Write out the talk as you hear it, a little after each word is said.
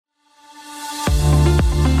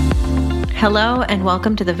Hello, and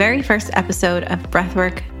welcome to the very first episode of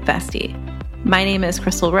Breathwork, Bestie. My name is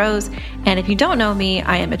Chrystal Rose, and if you don't know me,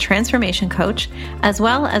 I am a transformation coach as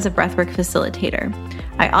well as a breathwork facilitator.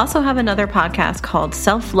 I also have another podcast called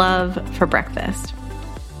Self-Love for Breakfast.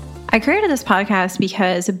 I created this podcast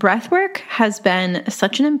because breathwork has been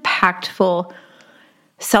such an impactful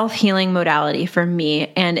self-healing modality for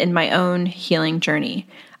me and in my own healing journey.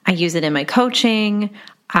 I use it in my coaching,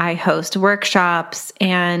 I host workshops,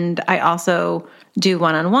 and I also do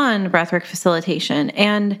one-on-one breathwork facilitation.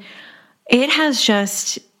 And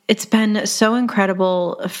it's been so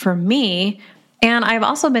incredible for me. And I've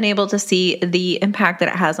also been able to see the impact that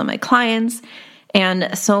it has on my clients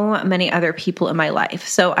and so many other people in my life.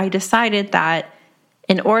 So I decided that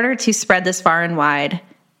in order to spread this far and wide,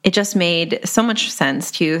 it just made so much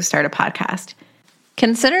sense to start a podcast.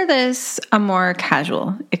 Consider this a more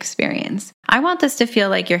casual experience. I want this to feel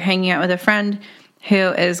like you're hanging out with a friend who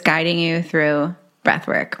is guiding you through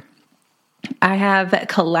breathwork. I have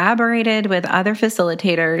collaborated with other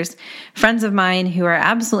facilitators, friends of mine who are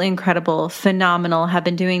absolutely incredible, phenomenal, have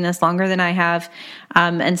been doing this longer than I have,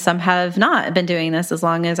 and some have not been doing this as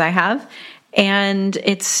long as I have. And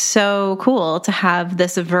it's so cool to have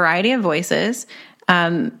this variety of voices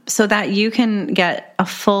so that you can get a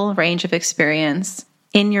full range of experience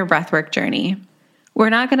in your breathwork journey. We're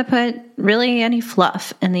not going to put really any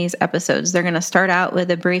fluff in these episodes. They're going to start out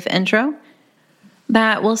with a brief intro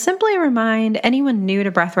that will simply remind anyone new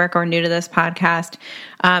to breathwork or new to this podcast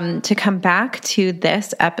to come back to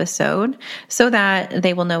this episode so that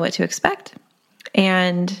they will know what to expect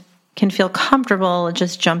and can feel comfortable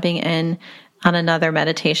just jumping in on another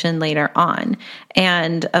meditation later on.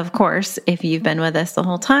 And of course, if you've been with us the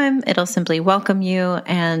whole time, it'll simply welcome you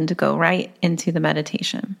and go right into the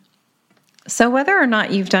meditation. So whether or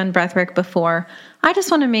not you've done breathwork before, I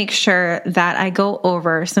just want to make sure that I go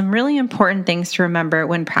over some really important things to remember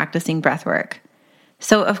when practicing breathwork.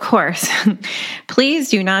 So of course,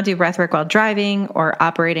 please do not do breathwork while driving or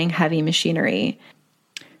operating heavy machinery.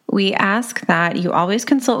 We ask that you always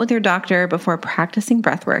consult with your doctor before practicing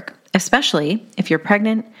breathwork, especially if you're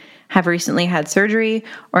pregnant, have recently had surgery,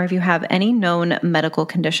 or if you have any known medical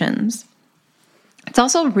conditions. It's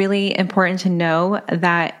also really important to know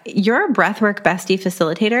that your Breathwork Bestie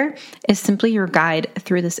facilitator is simply your guide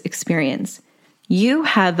through this experience. You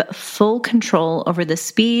have full control over the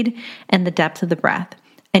speed and the depth of the breath,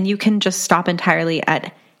 and you can just stop entirely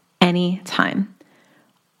at any time.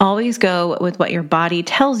 Always go with what your body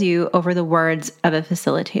tells you over the words of a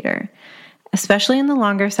facilitator. Especially in the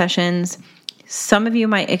longer sessions, some of you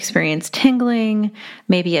might experience tingling,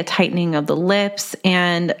 maybe a tightening of the lips,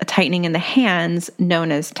 and a tightening in the hands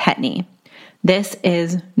known as tetany. This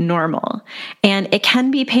is normal, and it can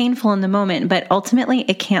be painful in the moment, but ultimately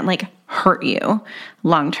it can't hurt you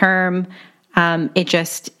long term. It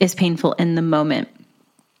just is painful in the moment.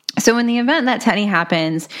 So in the event that tetany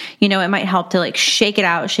happens, it might help to shake it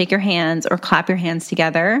out, shake your hands or clap your hands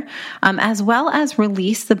together, as well as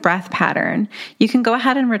release the breath pattern. You can go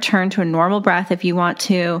ahead and return to a normal breath if you want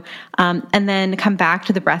to, and then come back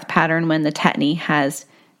to the breath pattern when the tetany has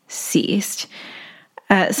ceased.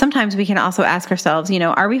 Sometimes we can also ask ourselves,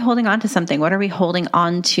 are we holding on to something? What are we holding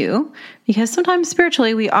on to? Because sometimes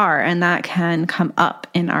spiritually we are, and that can come up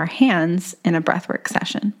in our hands in a breathwork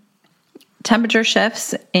session. Temperature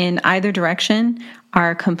shifts in either direction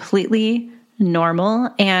are completely normal,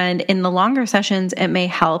 and in the longer sessions, it may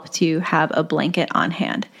help to have a blanket on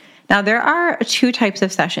hand. Now, there are two types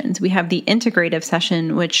of sessions. We have the integrative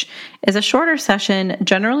session, which is a shorter session.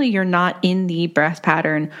 Generally, you're not in the breath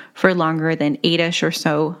pattern for longer than 8-ish or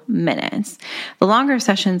so minutes. The longer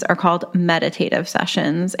sessions are called meditative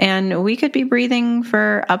sessions, and we could be breathing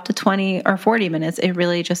for up to 20 or 40 minutes. It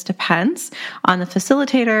really just depends on the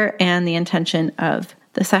facilitator and the intention of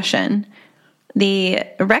the session. The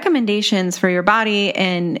recommendations for your body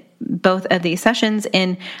in both of these sessions,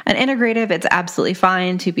 in an integrative, it's absolutely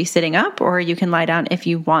fine to be sitting up, or you can lie down if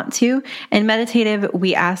you want to. In meditative,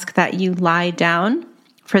 we ask that you lie down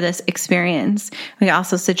for this experience. We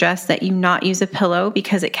also suggest that you not use a pillow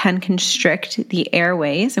because it can constrict the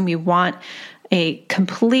airways, and we want a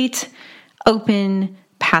complete open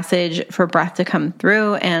passage for breath to come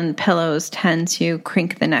through, and pillows tend to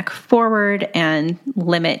crink the neck forward and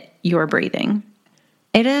limit your breathing.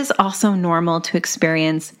 It is also normal to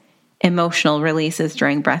experience emotional releases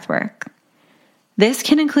during breathwork. This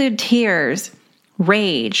can include tears,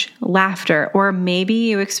 rage, laughter, or maybe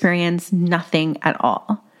you experience nothing at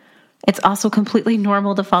all. It's also completely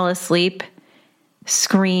normal to fall asleep,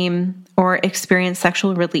 scream, or experience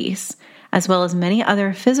sexual release, as well as many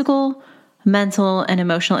other physical, mental and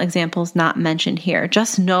emotional examples not mentioned here.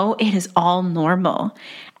 Just know it is all normal.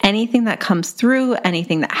 Anything that comes through,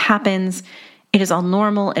 anything that happens, it is all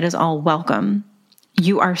normal. It is all welcome.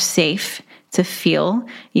 You are safe to feel.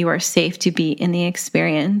 You are safe to be in the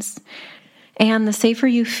experience. And the safer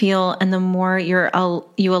you feel and the more you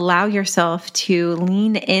allow yourself to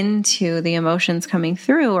lean into the emotions coming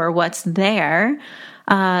through or what's there,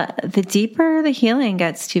 the deeper the healing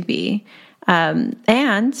gets to be.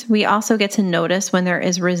 And we also get to notice when there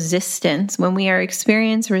is resistance, when we are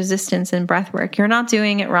experiencing resistance in breathwork. You're not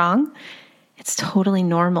doing it wrong. It's totally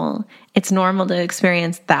normal. It's normal to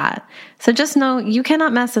experience that. So just know you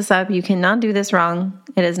cannot mess this up. You cannot do this wrong.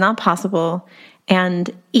 It is not possible. And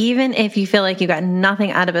even if you feel like you got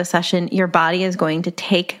nothing out of a session, your body is going to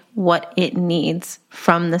take what it needs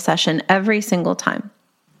from the session every single time.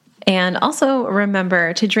 And also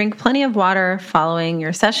remember to drink plenty of water following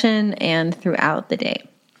your session and throughout the day.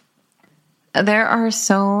 There are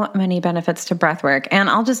so many benefits to breathwork, and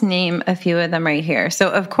I'll just name a few of them right here. So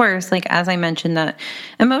of course, like as I mentioned, that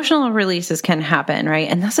emotional releases can happen, right?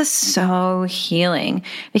 And this is so healing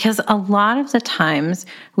because a lot of the times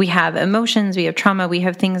we have emotions, we have trauma, we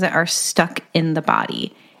have things that are stuck in the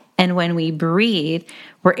body. And when we breathe,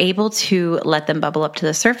 we're able to let them bubble up to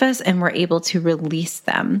the surface and we're able to release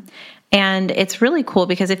them. And it's really cool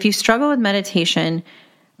because if you struggle with meditation,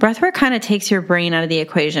 breathwork kind of takes your brain out of the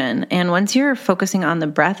equation. And once you're focusing on the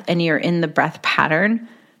breath and you're in the breath pattern,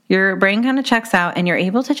 your brain kind of checks out and you're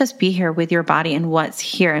able to just be here with your body and what's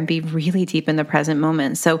here and be really deep in the present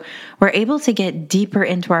moment. So we're able to get deeper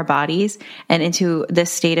into our bodies and into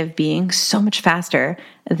this state of being so much faster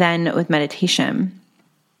than with meditation.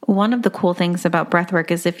 One of the cool things about breathwork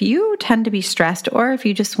is if you tend to be stressed or if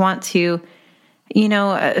you just want to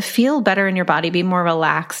feel better in your body, be more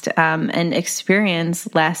relaxed, and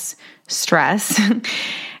experience less stress.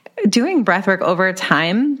 Doing breathwork over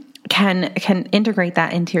time can integrate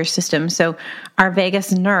that into your system. So our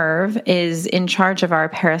vagus nerve is in charge of our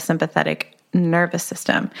parasympathetic nervous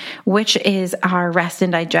system, which is our rest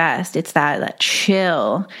and digest. It's that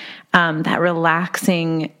chill, that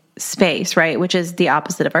relaxing space, right? Which is the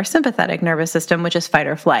opposite of our sympathetic nervous system, which is fight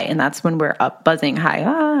or flight. And that's when we're up, buzzing, high,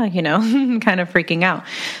 kind of freaking out.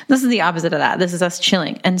 This is the opposite of that. This is us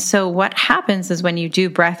chilling. And so what happens is when you do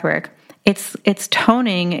breath work, it's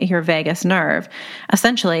toning your vagus nerve.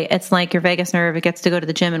 Essentially, it's like your vagus nerve, it gets to go to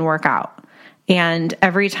the gym and work out. And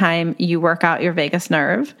every time you work out your vagus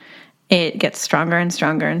nerve, it gets stronger and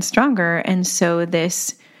stronger and stronger. And so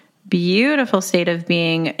this beautiful state of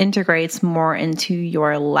being integrates more into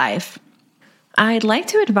your life. I'd like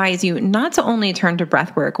to advise you not to only turn to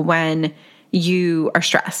breath work when you are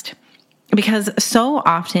stressed, because so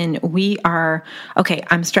often we are, okay,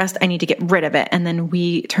 I'm stressed, I need to get rid of it. And then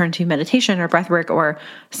we turn to meditation or breath work or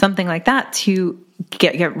something like that to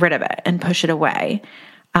get rid of it and push it away.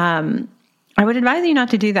 I would advise you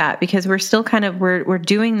not to do that because we're still we're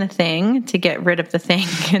doing the thing to get rid of the thing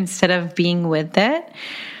instead of being with it.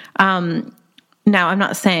 Now I'm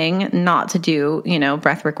not saying not to do,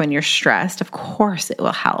 breath work when you're stressed. Of course it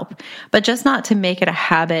will help, but just not to make it a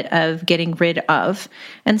habit of getting rid of.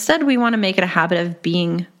 Instead, we want to make it a habit of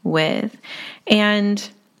being with and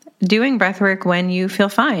doing breath work when you feel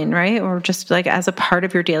fine, right? Or just like as a part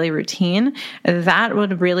of your daily routine. That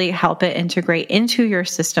would really help it integrate into your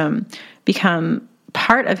system, become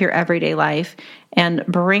part of your everyday life, and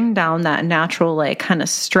bring down that natural kind of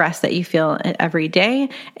stress that you feel every day.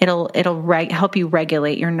 It'll help you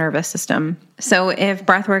regulate your nervous system. So if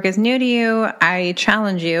breathwork is new to you, I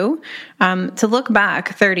challenge you to look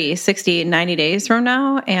back 30, 60, 90 days from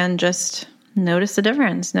now and just notice the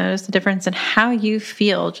difference. Notice the difference in how you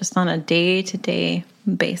feel just on a day-to-day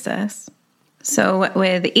basis. So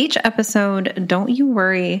with each episode, don't you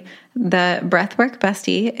worry, the Breathwork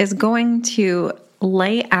Bestie is going to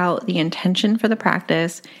lay out the intention for the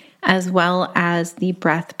practice as well as the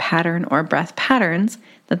breath pattern or breath patterns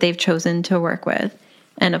that they've chosen to work with.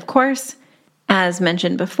 And of course, as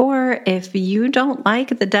mentioned before, if you don't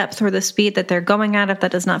like the depth or the speed that they're going at, if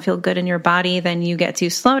that does not feel good in your body, then you get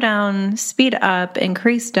to slow down, speed up,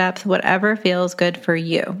 increase depth, whatever feels good for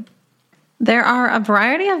you. There are a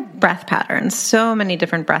variety of breath patterns, so many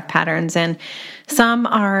different breath patterns, and some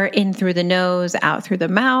are in through the nose, out through the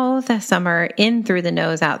mouth. Some are in through the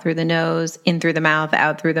nose, out through the nose, in through the mouth,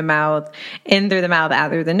 out through the mouth, in through the mouth, out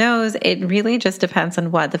through the nose. It really just depends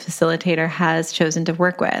on what the facilitator has chosen to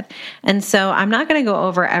work with. And so I'm not going to go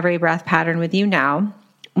over every breath pattern with you now,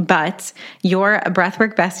 but your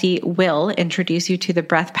Breathwork Bestie will introduce you to the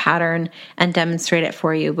breath pattern and demonstrate it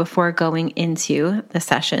for you before going into the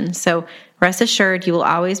session. So rest assured, you will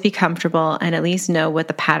always be comfortable and at least know what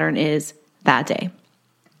the pattern is that day.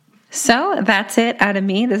 So that's it out of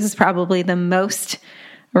me. This is probably the most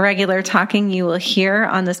regular talking you will hear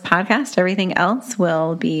on this podcast. Everything else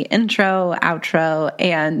will be intro, outro,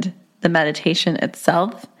 and the meditation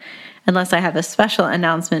itself, unless I have a special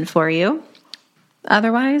announcement for you.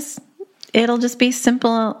 Otherwise, it'll just be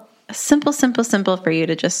simple for you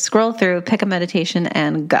to just scroll through, pick a meditation,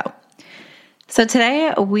 and go. So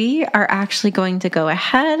today we are actually going to go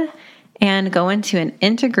ahead and go into an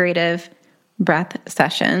integrative breath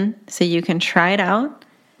session so you can try it out.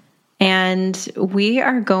 And we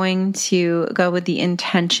are going to go with the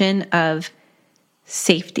intention of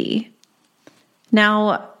safety.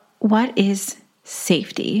 Now, what is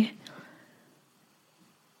safety?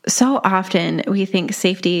 So often we think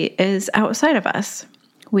safety is outside of us.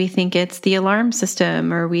 We think it's the alarm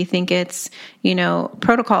system, or we think it's,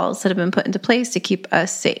 protocols that have been put into place to keep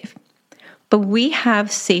us safe. But we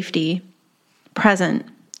have safety present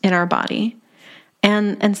in our body,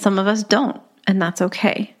 and some of us don't, and that's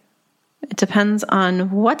okay. It depends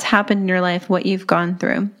on what's happened in your life, what you've gone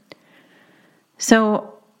through.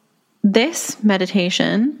 So this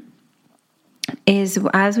meditation is,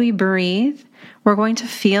 as we breathe, we're going to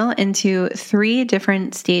feel into 3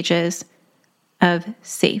 different stages of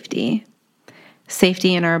safety.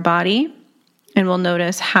 Safety in our body, and we'll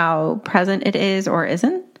notice how present it is or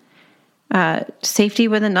isn't. Safety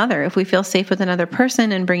with another, if we feel safe with another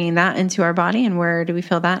person, and bringing that into our body, and where do we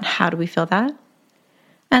feel that? How do we feel that?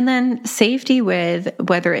 And then safety with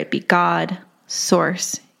whether it be God,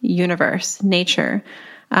 source, universe, nature.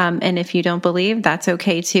 And if you don't believe, that's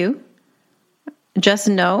okay too. Just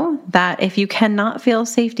know that if you cannot feel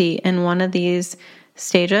safety in one of these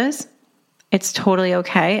stages, it's totally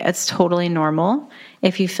okay. It's totally normal.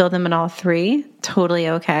 If you feel them in all 3, totally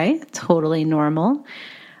okay. Totally normal.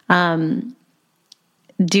 Do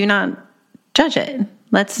not judge it.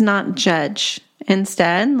 Let's not judge.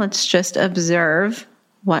 Instead, let's just observe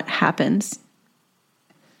what happens.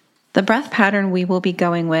 The breath pattern we will be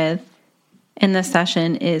going with in this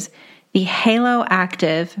session is the halo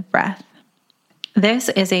active breath. This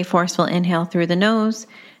is a forceful inhale through the nose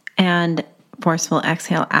and forceful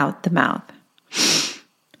exhale out the mouth.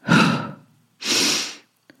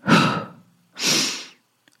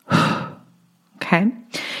 Okay.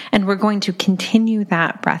 And we're going to continue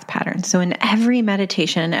that breath pattern. So in every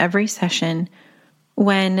meditation, every session,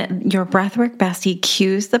 when your Breathwork Bestie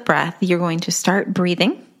cues the breath, you're going to start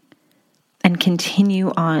breathing and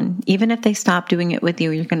continue on. Even if they stop doing it with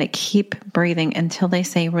you, you're going to keep breathing until they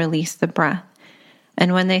say release the breath.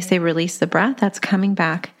 And when they say release the breath, that's coming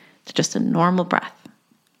back to just a normal breath.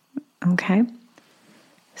 Okay?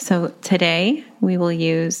 So today we will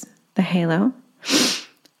use the halo.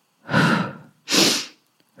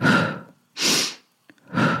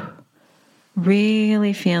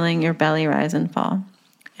 Really feeling your belly rise and fall.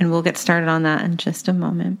 And we'll get started on that in just a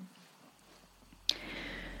moment.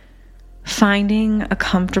 Finding a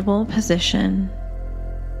comfortable position,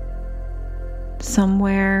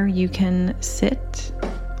 somewhere you can sit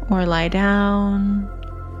or lie down,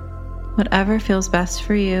 whatever feels best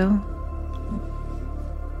for you.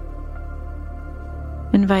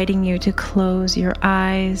 Inviting you to close your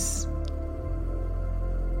eyes,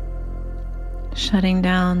 shutting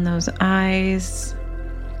down those eyes,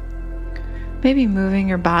 maybe moving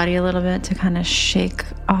your body a little bit to kind of shake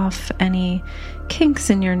off any kinks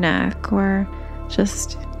in your neck, or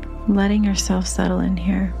just letting yourself settle in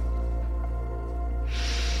here.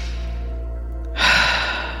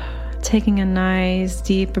 Taking a nice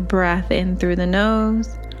deep breath in through the nose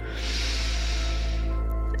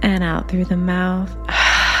and out through the mouth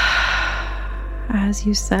as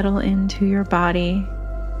you settle into your body.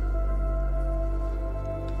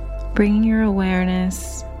 Bringing your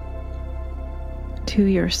awareness to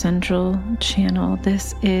your central channel.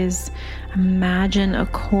 This is, imagine a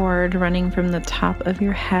cord running from the top of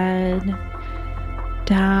your head,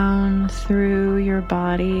 down through your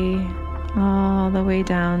body, all the way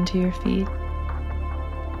down to your feet.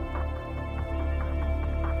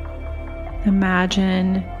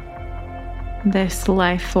 Imagine this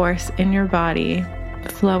life force in your body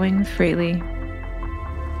flowing freely.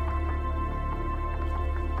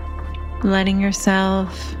 Letting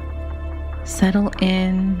yourself settle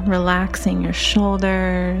in, relaxing your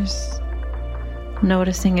shoulders,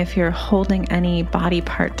 noticing if you're holding any body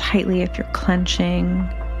part tightly, if you're clenching,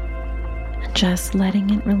 and just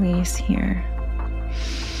letting it release here.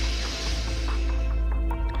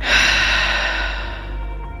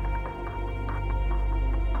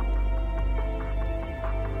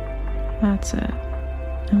 That's it.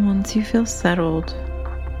 And once you feel settled,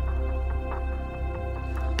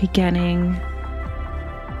 beginning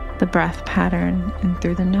the breath pattern in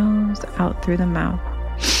through the nose, out through the mouth.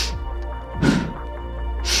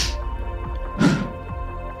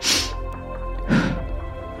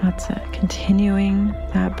 That's it. Continuing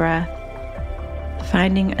that breath,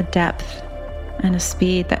 finding a depth and a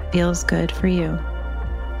speed that feels good for you.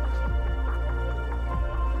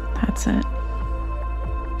 That's it.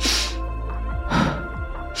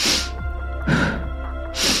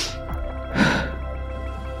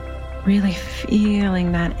 Really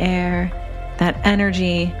feeling that air, that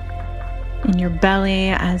energy in your belly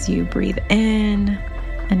as you breathe in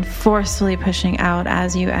and forcefully pushing out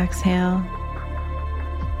as you exhale.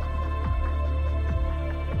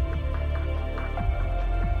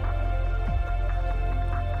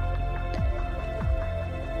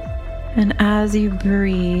 And as you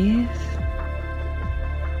breathe,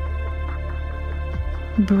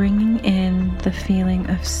 bringing in the feeling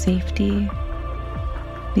of safety,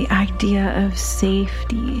 the idea of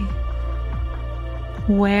safety.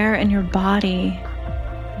 Where in your body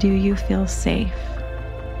do you feel safe?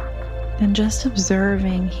 And just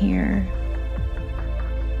observing here,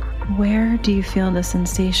 where do you feel the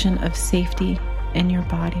sensation of safety in your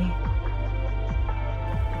body?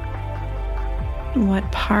 What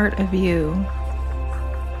part of you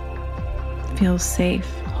feels safe,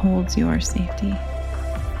 holds your safety?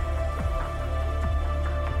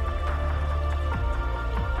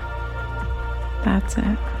 That's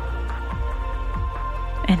it.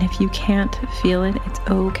 And if you can't feel it, it's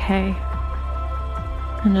okay.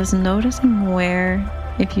 And just noticing where,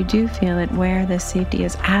 if you do feel it, where this safety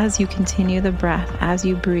is as you continue the breath, as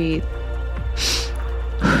you breathe.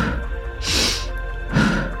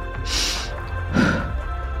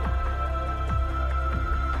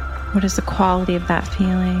 What is the quality of that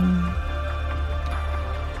feeling?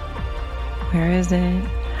 Where is it?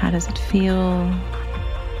 How does it feel?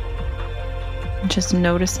 Just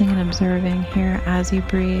noticing and observing here as you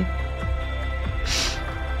breathe.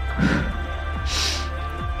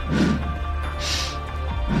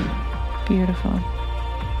 Beautiful.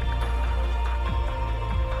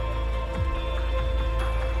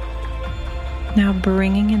 Now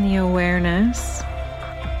bringing in the awareness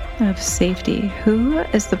of safety. Who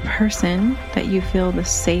is the person that you feel the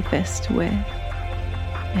safest with?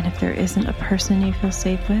 And if there isn't a person you feel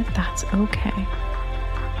safe with, that's okay.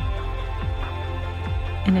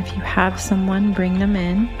 And if you have someone, bring them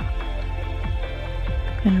in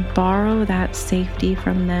and borrow that safety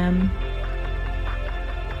from them.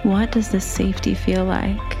 What does this safety feel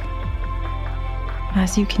like?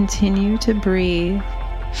 As you continue to breathe,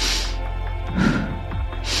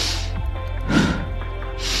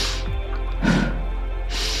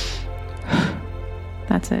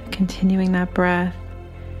 that's it, continuing that breath,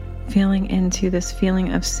 feeling into this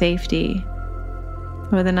feeling of safety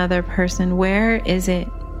with another person. Where is it?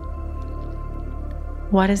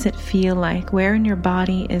 What does it feel like? Where in your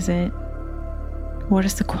body is it? What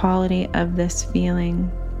is the quality of this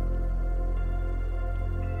feeling?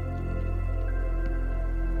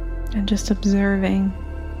 And just observing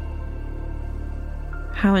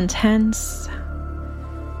how intense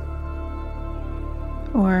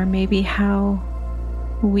or maybe how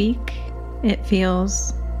weak it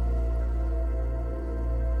feels.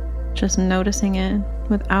 Just noticing it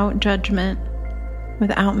without judgment,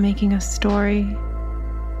 without making a story.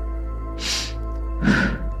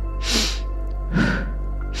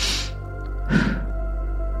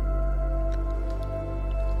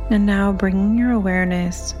 And now bringing your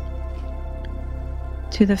awareness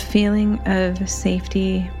to the feeling of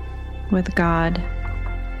safety with God,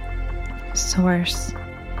 Source,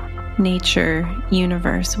 nature,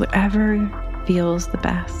 universe, whatever feels the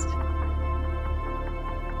best.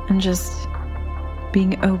 And just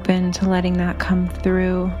being open to letting that come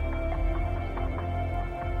through.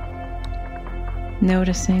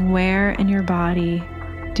 Noticing where in your body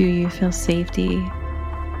do you feel safety?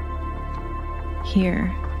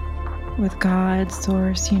 Here, with God,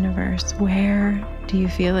 Source, Universe, where do you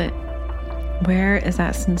feel it? Where is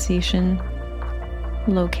that sensation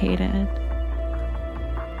located?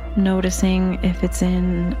 Noticing if it's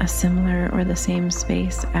in a similar or the same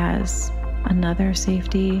space as another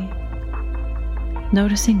safety.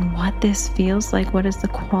 Noticing what this feels like. What is the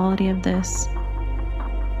quality of this?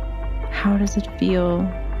 How does it feel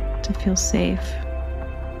to feel safe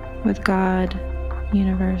with God,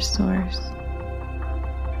 Universe, Source,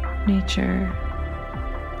 nature?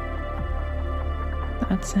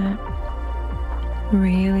 That's it.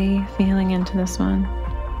 Really feeling into this one.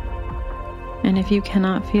 And if you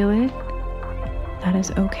cannot feel it, that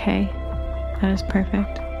is okay. That is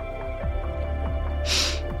perfect.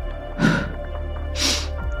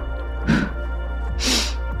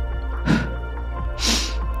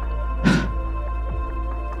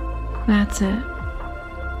 That's it.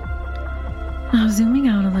 Now zooming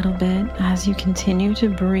out a little bit as you continue to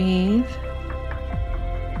breathe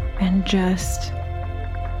and just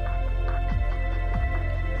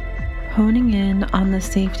honing in on the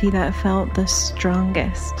safety that felt the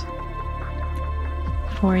strongest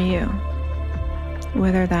for you,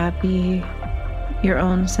 whether that be your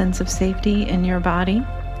own sense of safety in your body,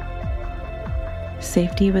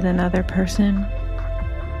 safety with another person,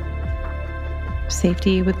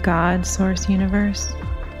 safety with God, Source, Universe.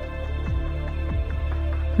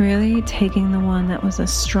 Really taking the one that was the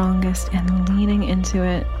strongest and leaning into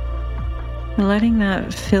it, letting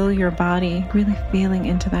that fill your body, really feeling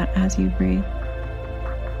into that as you breathe.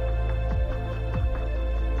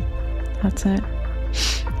 That's it.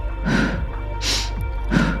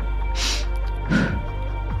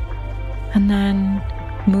 And then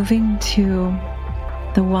moving to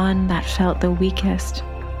the one that felt the weakest,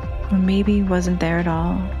 or maybe wasn't there at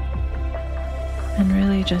all, and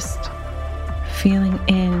really just feeling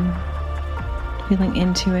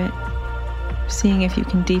into it, seeing if you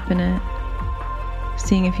can deepen it,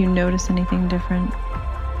 seeing if you notice anything different,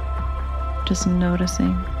 just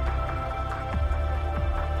noticing.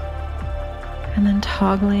 And then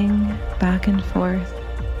toggling back and forth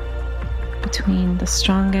between the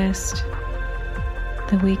strongest,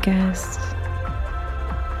 the weakest,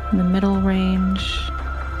 and the middle range.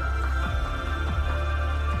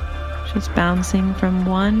 Just bouncing from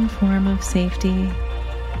one form of safety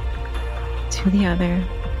to the other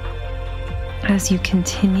as you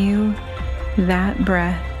continue that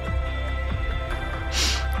breath.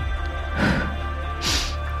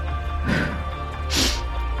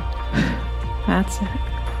 That's it.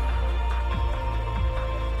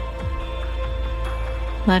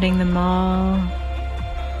 Letting them all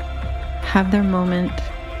have their moment.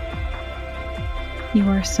 You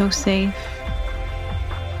are so safe.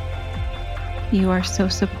 You are so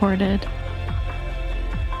supported.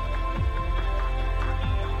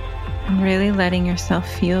 And really letting yourself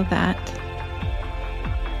feel that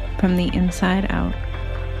from the inside out.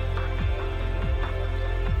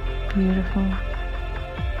 Beautiful.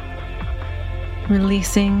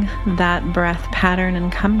 Releasing that breath pattern and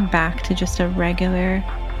coming back to just a regular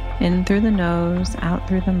in through the nose, out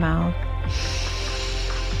through the mouth.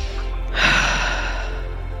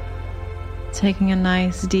 Taking a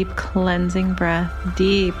nice deep cleansing breath,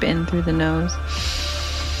 deep in through the nose.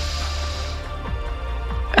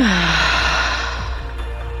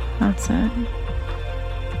 That's it.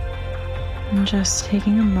 And just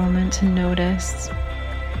taking a moment to notice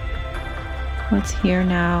what's here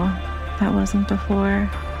now that wasn't before.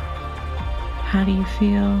 How do you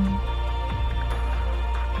feel?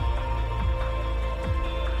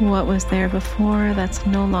 What was there before that's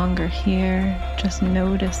no longer here? Just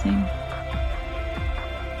noticing.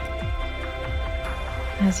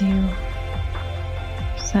 As you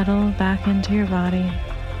settle back into your body,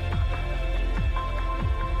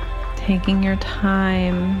 taking your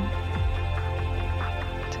time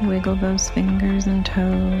to wiggle those fingers and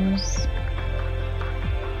toes,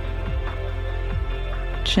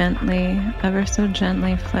 gently, ever so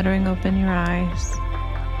gently fluttering open your eyes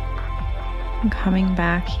and coming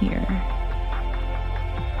back here.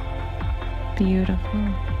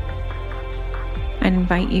 Beautiful. I'd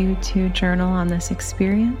invite you to journal on this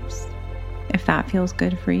experience. If that feels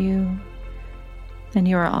good for you, then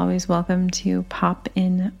you are always welcome to pop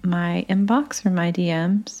in my inbox or my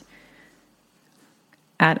DMs.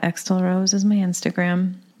 @XtalRose is my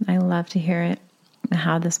Instagram. I love to hear it and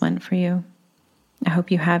how this went for you. I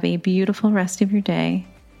hope you have a beautiful rest of your day.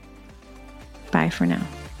 Bye for now.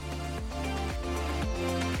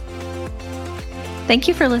 Thank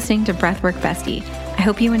you for listening to Breathwork Bestie. I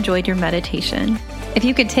hope you enjoyed your meditation. If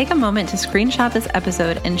you could take a moment to screenshot this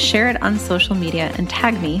episode and share it on social media and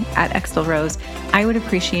tag me @XtalRose, I would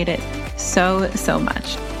appreciate it so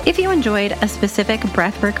much. If you enjoyed a specific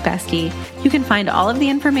Breathwork Bestie, you can find all of the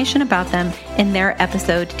information about them in their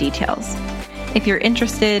episode details. If you're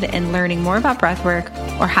interested in learning more about breathwork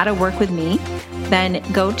or how to work with me, then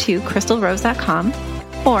go to crystalrose.com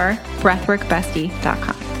or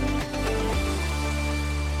breathworkbestie.com.